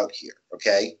of the doubt here,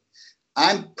 okay?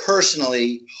 I'm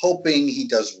personally hoping he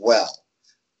does well.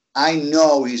 I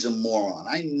know he's a moron.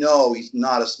 I know he's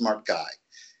not a smart guy.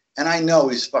 And I know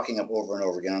he's fucking up over and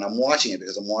over again. And I'm watching it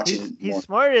because I'm watching. He's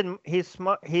smart and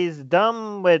he's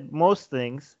dumb with most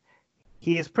things.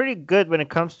 He is pretty good when it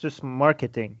comes to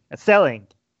marketing, selling.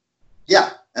 Yeah,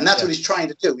 and that's what he's trying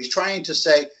to do. He's trying to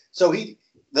say, so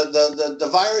the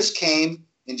virus came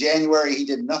in January. He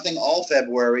did nothing all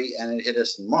February, and it hit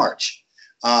us in March.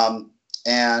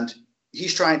 And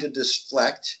he's trying to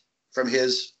deflect from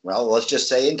his, let's just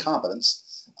say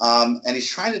incompetence. And he's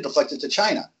trying to deflect it to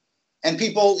China. And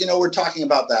people, were talking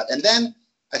about that. And then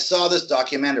I saw this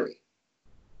documentary.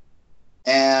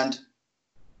 And,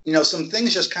 some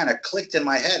things just kind of clicked in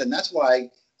my head. And that's why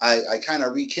I kind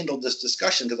of rekindled this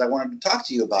discussion, because I wanted to talk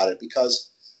to you about it. Because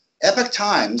Epoch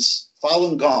Times,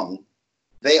 Falun Gong,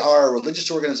 they are a religious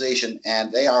organization,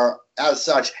 and they are, as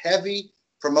such, heavy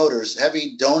promoters,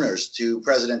 heavy donors to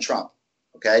President Trump.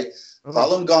 Okay? Oh.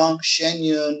 Falun Gong,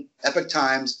 Shenyun, Epoch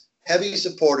Times, heavy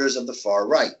supporters of the far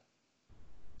right.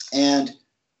 And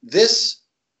this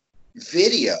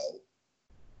video,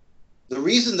 the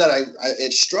reason that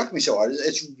it struck me so hard is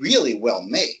it's really well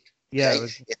made. Yeah.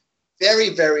 Okay? It's very,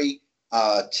 very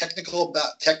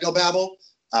technobabble.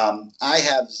 I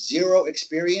have zero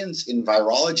experience in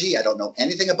virology. I don't know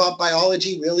anything about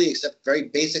biology, really, except very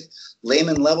basic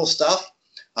layman level stuff.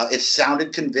 It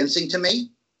sounded convincing to me.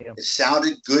 Yeah. It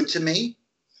sounded good to me.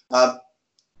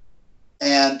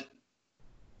 And,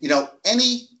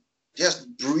 any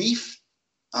just brief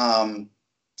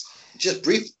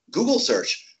Google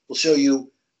search will show you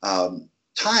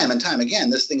time and time again,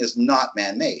 this thing is not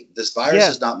man-made. This virus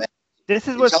is not man-made. This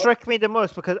is what struck me the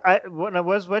most, because when I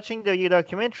was watching the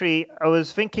documentary, I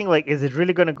was thinking, is it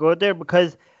really going to go there?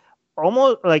 Because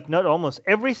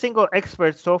every single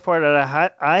expert so far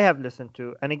that I have listened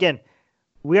to, and again,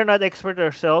 we are not experts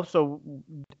ourselves, so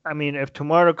I mean, if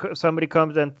tomorrow somebody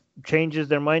comes and changes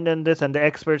their mind on this and the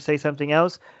experts say something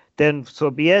else, then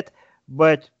so be it.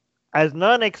 But as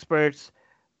non-experts,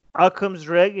 Occam's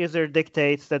razor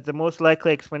dictates that the most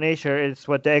likely explanation is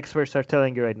what the experts are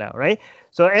telling you right now, right?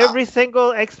 So every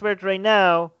single expert right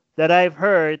now that I've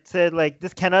heard said,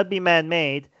 this cannot be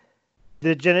man-made.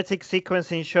 The genetic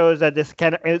sequencing shows that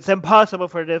it's impossible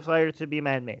for this virus to be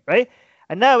man-made, right?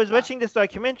 And now I was watching this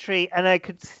documentary, and I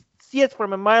could see it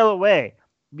from a mile away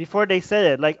before they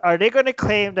said it. Are they going to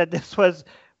claim that this was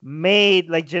made,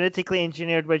 genetically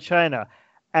engineered by China?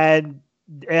 And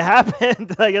it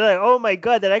happened. Like, you're like, oh my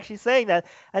God, they're actually saying that.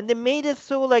 And they made it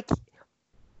so like,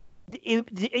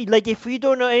 like if you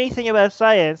don't know anything about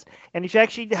science and if you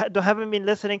actually haven't been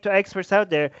listening to experts out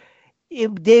there,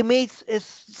 they made it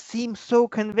seem so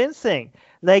convincing.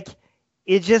 Like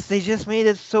they just made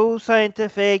it so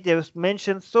scientific. They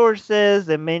mentioned sources,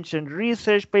 they mentioned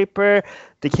research paper,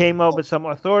 they came up with some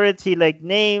authority like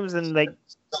names and like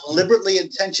deliberately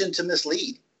intentioned to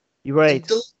mislead. Right.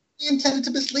 Deliberately intended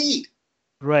to mislead.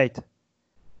 Right.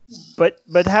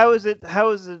 But how is it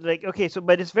like, okay, so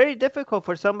but it's very difficult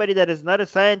for somebody that is not a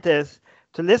scientist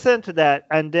to listen to that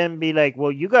and then be like,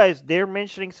 well, you guys, they're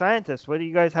mentioning scientists. What do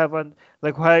you guys have on,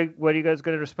 like, why, what are you guys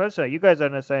going to respond to that? You guys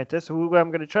aren't a scientist. Who I'm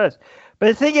going to trust? But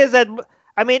the thing is that,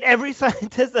 I mean, every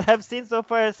scientist that I've seen so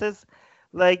far says,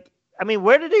 like, I mean,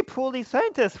 where did they pull these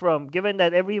scientists from? Given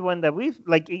that everyone that we've,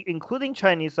 like, including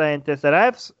Chinese scientists that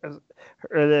I've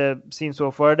seen so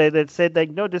far, that said, like,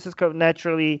 no, this is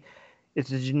naturally,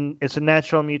 it's a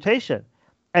natural mutation.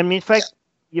 I mean, in fact,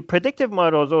 your predictive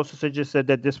models also suggested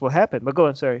that this will happen. But go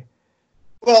on, sorry.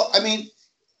 Well, I mean,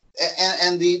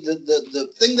 and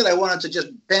the thing that I wanted to just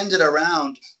bend it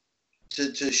around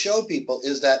to show people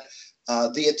is that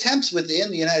the attempts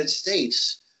within the United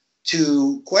States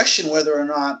to question whether or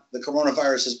not the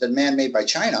coronavirus has been man-made by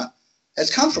China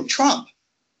has come from Trump.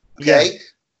 Okay,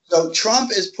 so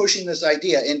Trump is pushing this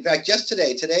idea. In fact, just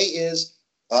today is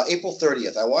April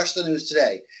 30th. I watched the news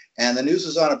today, and the news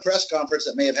was on a press conference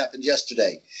that may have happened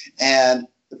yesterday. And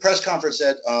the press conference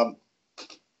said, all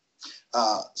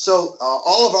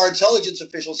of our intelligence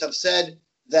officials have said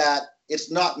that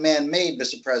it's not man-made,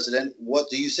 Mr. President. What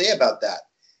do you say about that?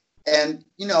 And,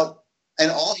 you know, and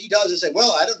all he does is say,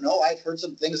 well, I don't know. I've heard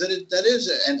some things that is,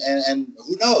 and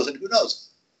who knows, and who knows.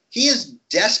 He is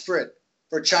desperate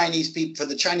for Chinese people, for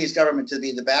the Chinese government to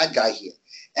be the bad guy here.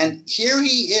 And here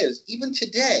he is, even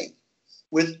today,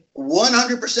 with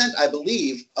 100%, I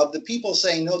believe, of the people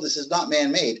saying, no, this is not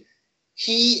man-made.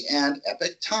 He and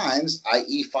Epoch Times,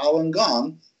 i.e. Falun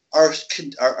Gong, are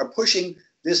pushing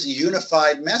this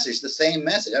unified message, the same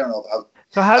message. I don't know.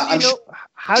 So how do you know?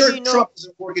 How do you know Trump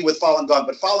isn't working with Falun Gong,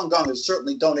 but Falun Gong is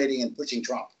certainly donating and pushing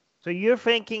Trump. So you're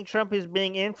thinking Trump is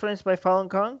being influenced by Falun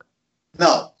Gong?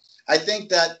 No, I think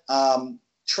that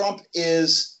Trump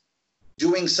is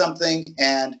doing something,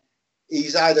 and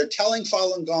he's either telling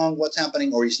Falun Gong what's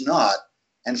happening or he's not.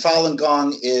 And Falun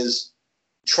Gong is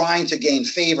trying to gain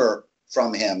favor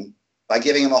from him by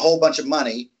giving him a whole bunch of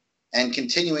money and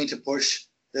continuing to push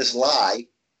this lie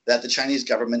that the Chinese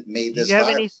government made this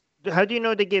virus. How do you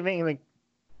know they're giving, like,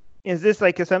 is this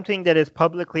like something that is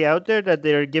publicly out there that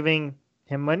they're giving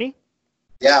him money?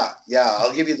 Yeah.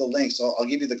 I'll give you the links. I'll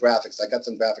give you the graphics. I got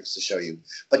some graphics to show you.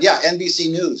 But yeah,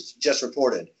 NBC News just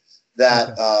reported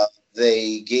that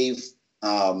they gave,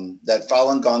 that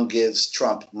Falun Gong gives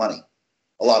Trump money.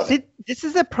 A lot of it. This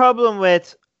is a problem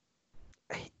with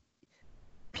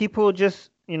people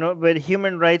just, with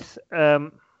human rights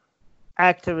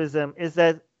activism, is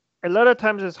that a lot of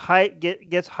times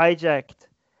gets hijacked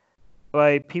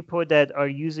by people that are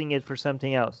using it for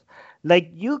something else.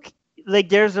 Like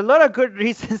there's a lot of good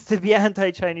reasons to be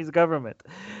anti-Chinese government.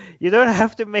 You don't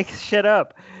have to make shit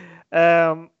up.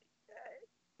 You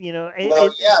do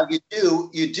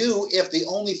if the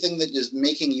only thing that is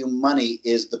making you money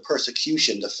is the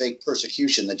persecution, the fake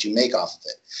persecution that you make off of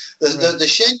it. The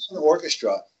Shenyang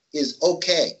Orchestra is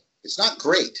okay. It's not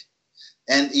great.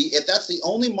 And if that's the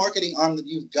only marketing arm that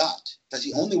you've got, that's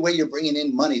the only way you're bringing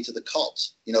in money to the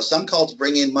cults. Some cults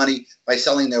bring in money by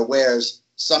selling their wares.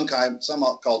 Some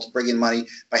cults bring in money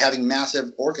by having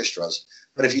massive orchestras.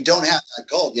 But if you don't have that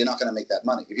cult, you're not going to make that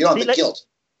money. If you don't have the guilt,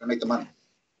 you're going to make the money.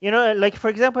 Like, for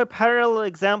example, a parallel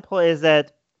example is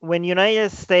that when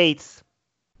United States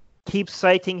keeps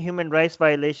citing human rights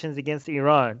violations against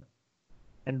Iran,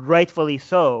 and rightfully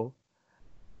so,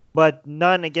 but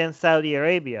none against Saudi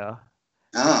Arabia,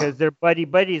 because they're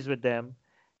buddies with them,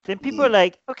 then people are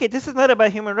like, okay, this is not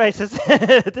about human rights.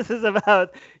 This is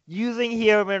about using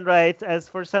human rights as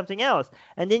for something else.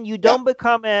 And then you don't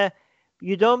become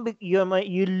you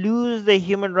lose the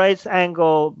human rights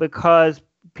angle because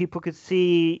people could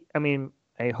see, I mean,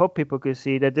 I hope people could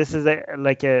see that this is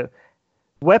like a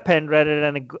weapon rather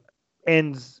than a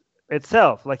ends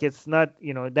itself. Like, it's not,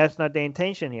 that's not the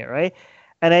intention here, right?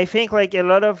 And I think like a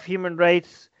lot of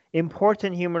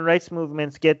important human rights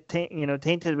movements get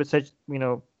tainted with such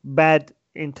bad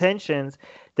intentions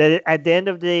that at the end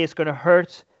of the day it's going to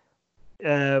hurt.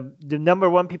 The number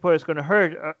one people it's going to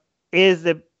hurt is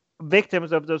the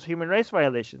victims of those human rights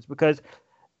violations, because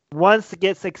once it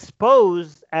gets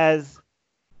exposed as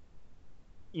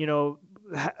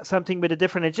something with a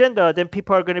different agenda, then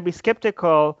people are going to be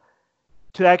skeptical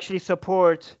to actually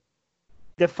support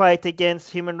the fight against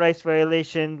human rights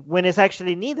violation when it's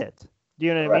actually needed. Do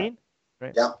you know what I mean?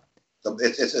 Right. Yeah. So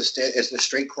it's a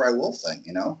straight cry wolf thing,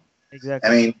 you know?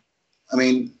 Exactly. I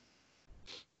mean,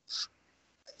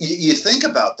 you think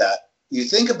about that. You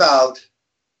think about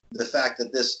the fact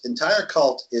that this entire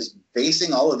cult is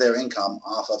basing all of their income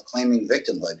off of claiming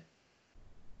victimhood,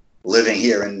 living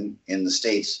here in the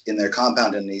States, in their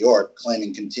compound in New York,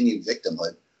 claiming continued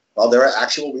victimhood, while there are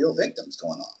actual real victims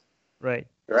going on. Right.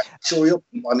 There are actual real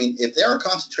people. I mean, if there are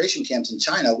concentration camps in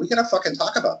China, we gotta fucking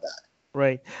talk about that.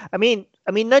 Right. I mean,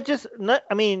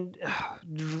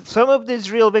 some of these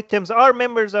real victims are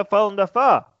members of Falun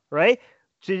Dafa, right?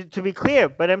 To be clear,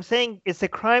 but I'm saying it's a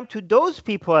crime to those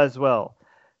people as well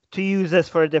to use this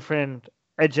for a different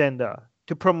agenda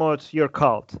to promote your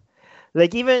cult.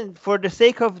 Like even for the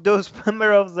sake of those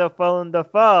members of Falun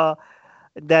Dafa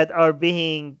that are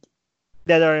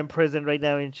in prison right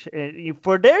now,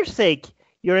 for their sake,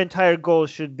 your entire goal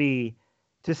should be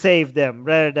to save them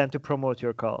rather than to promote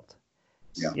your cult.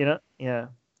 Yeah. You know, yeah.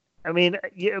 I mean,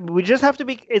 we just have to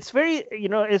be. It's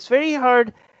very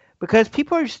hard because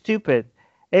people are stupid.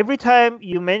 Every time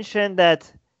you mention that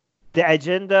the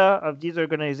agenda of these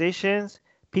organizations,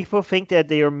 people think that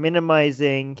they are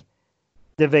minimizing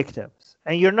the victims,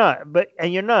 and you're not.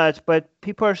 But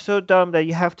people are so dumb that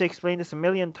you have to explain this a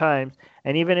million times,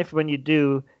 and even if when you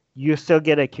do, you still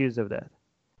get accused of that.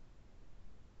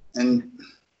 And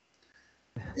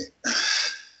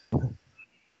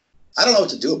I don't know what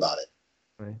to do about it.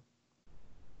 Right.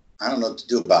 I don't know what to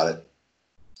do about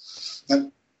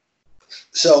it.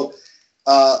 So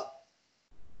I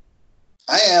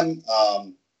am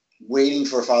waiting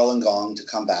for Falun Gong to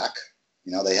come back.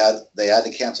 You know, they had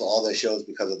to cancel all their shows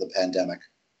because of the pandemic.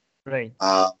 Right.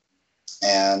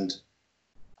 And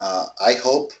I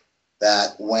hope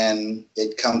that when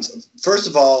it comes, first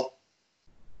of all,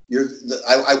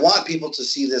 I want people to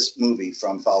see this movie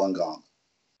from Falun Gong.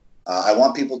 I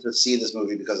want people to see this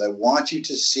movie because I want you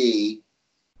to see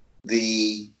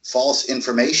the false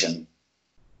information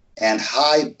and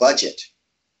high budget.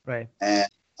 Right. And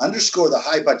underscore the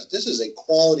high budget. This is a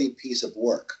quality piece of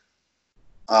work.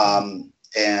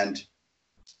 And,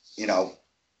 you know,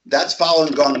 that's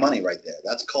Falun Gong money right there.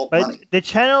 That's cult money. The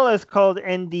channel is called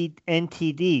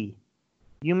NTD.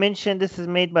 You mentioned this is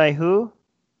made by who?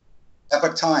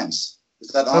 Epoch Times. Is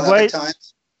that on Epoch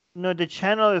Times? No, the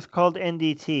channel is called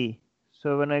NDT.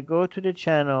 So when I go to the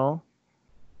channel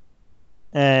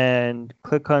and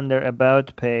click on their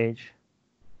About page,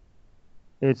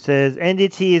 it says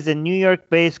NDT is a New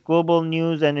York-based global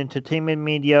news and entertainment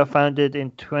media founded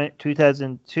in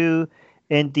 2002.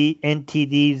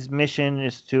 NTD's mission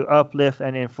is to uplift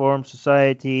and inform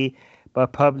society by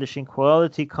publishing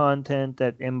quality content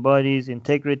that embodies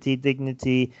integrity,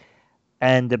 dignity,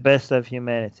 and the best of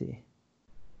humanity.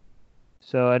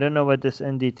 So I don't know what this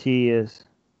NDT is.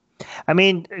 I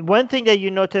mean, one thing that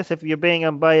you notice if you're being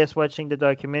unbiased watching the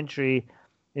documentary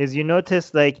is you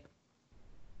notice, like,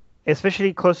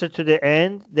 especially closer to the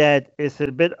end, that it's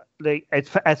a bit like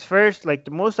at first, like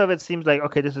most of it seems like,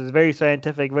 okay, this is very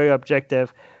scientific, very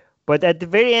objective. But at the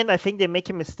very end, I think they make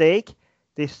a mistake.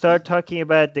 They start talking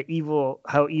about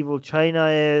how evil China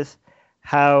is,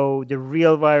 how the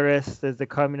real virus is the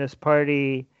Communist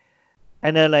Party.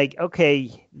 And they're like,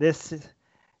 okay, this is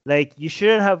like, you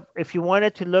shouldn't have, if you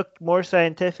wanted to look more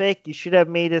scientific, you should have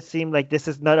made it seem like this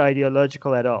is not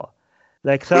ideological at all.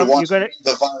 Like you're gonna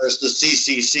the virus, the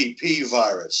CCCP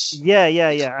virus. Yeah.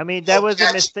 I mean, that was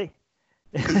a mistake.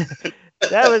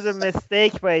 That was a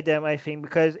mistake by them, I think,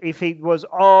 because if it was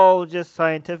all just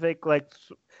scientific, like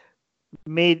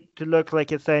made to look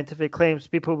like it's scientific claims,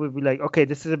 people would be like, okay,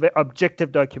 this is a bit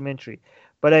objective documentary.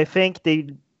 But I think they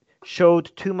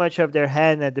showed too much of their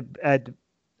hand at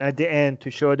the end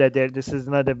to show that this is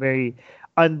not a very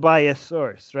unbiased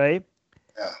source, right?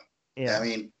 Yeah. I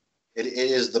mean, it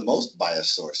is the most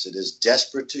biased source. It is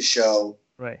desperate to show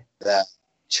that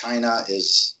China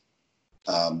is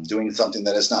doing something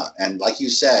that it's not. And like you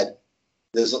said,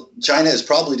 China is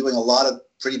probably doing a lot of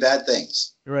pretty bad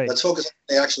things. Right. Let's focus on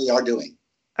what they actually are doing.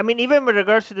 I mean, even with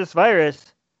regards to this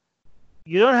virus,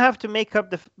 you don't have to make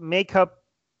up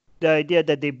the idea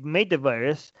that they made the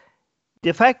virus.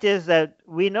 The fact is that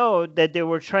we know that they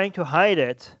were trying to hide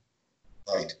it.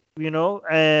 Right. You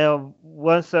know,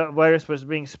 once the virus was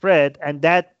being spread, and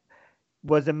that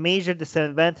was a major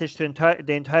disadvantage to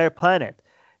the entire planet.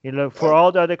 You know, for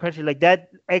all the other countries, like that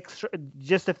extra,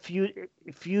 just a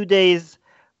few days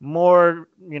more,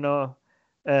 you know,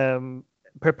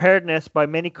 preparedness by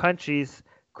many countries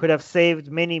could have saved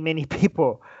many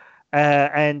people.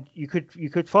 And you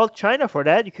could fault China for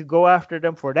that. You could go after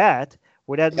them for that,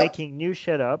 without making new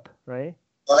shit up, right?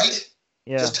 Right.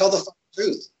 Yeah. Just tell the fucking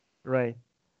truth. Right.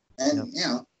 And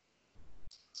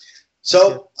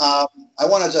So I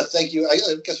wanted to thank you. I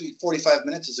guess 45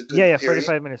 minutes is a good period.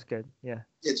 45 minutes, good. Yeah.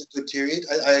 It's a good period.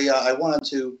 I wanted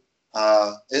to.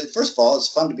 First of all, it's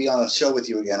fun to be on a show with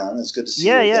you again, Armin. It's good to see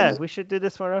you again. Yeah. We should do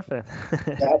this more often.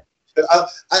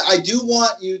 I do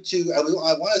want you to. I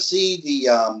want to see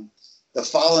the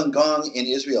Falun Gong in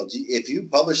Israel. If you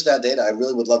publish that data, I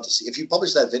really would love to see. If you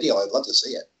publish that video, I'd love to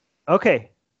see it. Okay.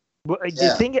 Well,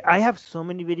 the thing, I have so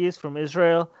many videos from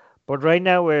Israel, but right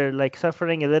now we're like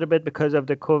suffering a little bit because of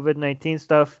the COVID-19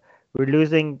 stuff. We're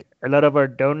losing a lot of our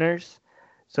donors.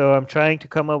 So I'm trying to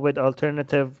come up with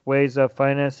alternative ways of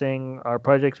financing our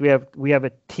projects. We have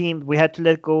a team. We had to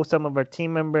let go some of our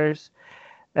team members,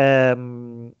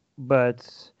 but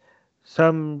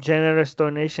some generous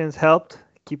donations helped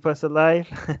keep us alive.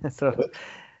 So,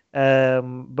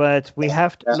 but we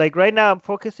have to, like right now, I'm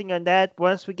focusing on that.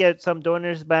 Once we get some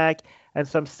donors back and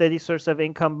some steady source of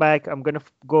income back, I'm gonna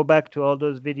go back to all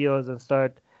those videos and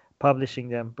start publishing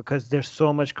them because there's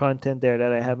so much content there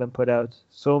that I haven't put out.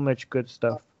 So much good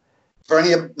stuff. For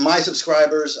any of my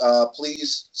subscribers,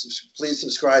 please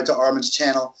subscribe to Armin's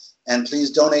channel and please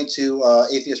donate to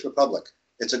Atheist Republic.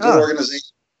 It's a good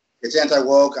organization. It's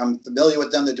anti-woke. I'm familiar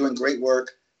with them. They're doing great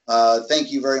work.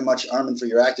 Thank you very much, Armin, for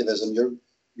your activism.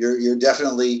 You're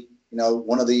definitely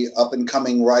one of the up and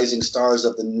coming rising stars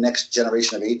of the next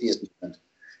generation of atheist movement.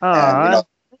 Thank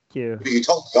you. You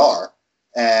totally are.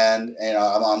 And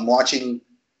I'm watching.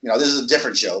 This is a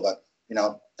different show, but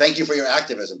thank you for your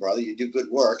activism, brother. You do good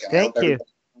work. And thank you.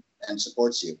 And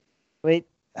supports you. Wait,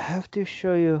 I have to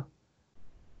show you.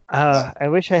 I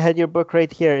wish I had your book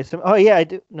right here. I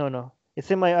do. No. It's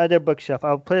in my other bookshelf.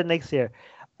 I'll put it next here.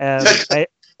 Because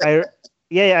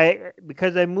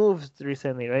I moved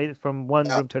recently, right, from one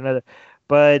room to another.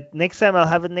 But next time I'll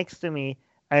have it next to me.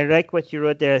 I like what you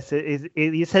wrote there. So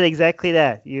you said exactly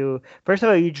that. First of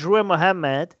all, you drew a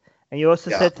Muhammad, and you also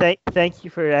said thank you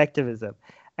for your activism.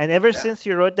 And ever since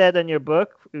you wrote that on your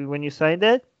book, when you signed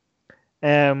it,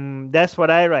 that's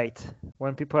what I write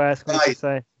when people ask me to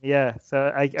sign. Yeah,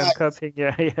 so I'm copying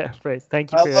your phrase.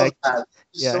 Thank you for your activism. Thank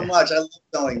you so much. I love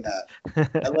knowing that.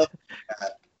 I love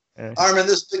that. Armin,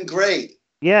 this has been great.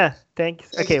 Yeah, thanks.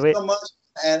 Thank you so much.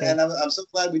 And I'm so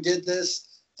glad we did this.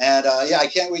 And I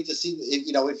can't wait to see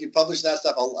if you publish that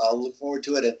stuff. I'll look forward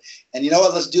to it. And you know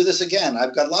what? Let's do this again.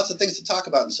 I've got lots of things to talk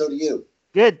about, and so do you.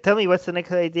 Good. Tell me what's the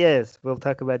next idea is. We'll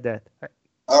talk about that.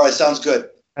 All right. Sounds good.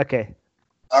 Okay.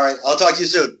 All right. I'll talk to you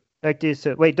soon. Talk to you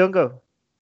soon. Wait, don't go.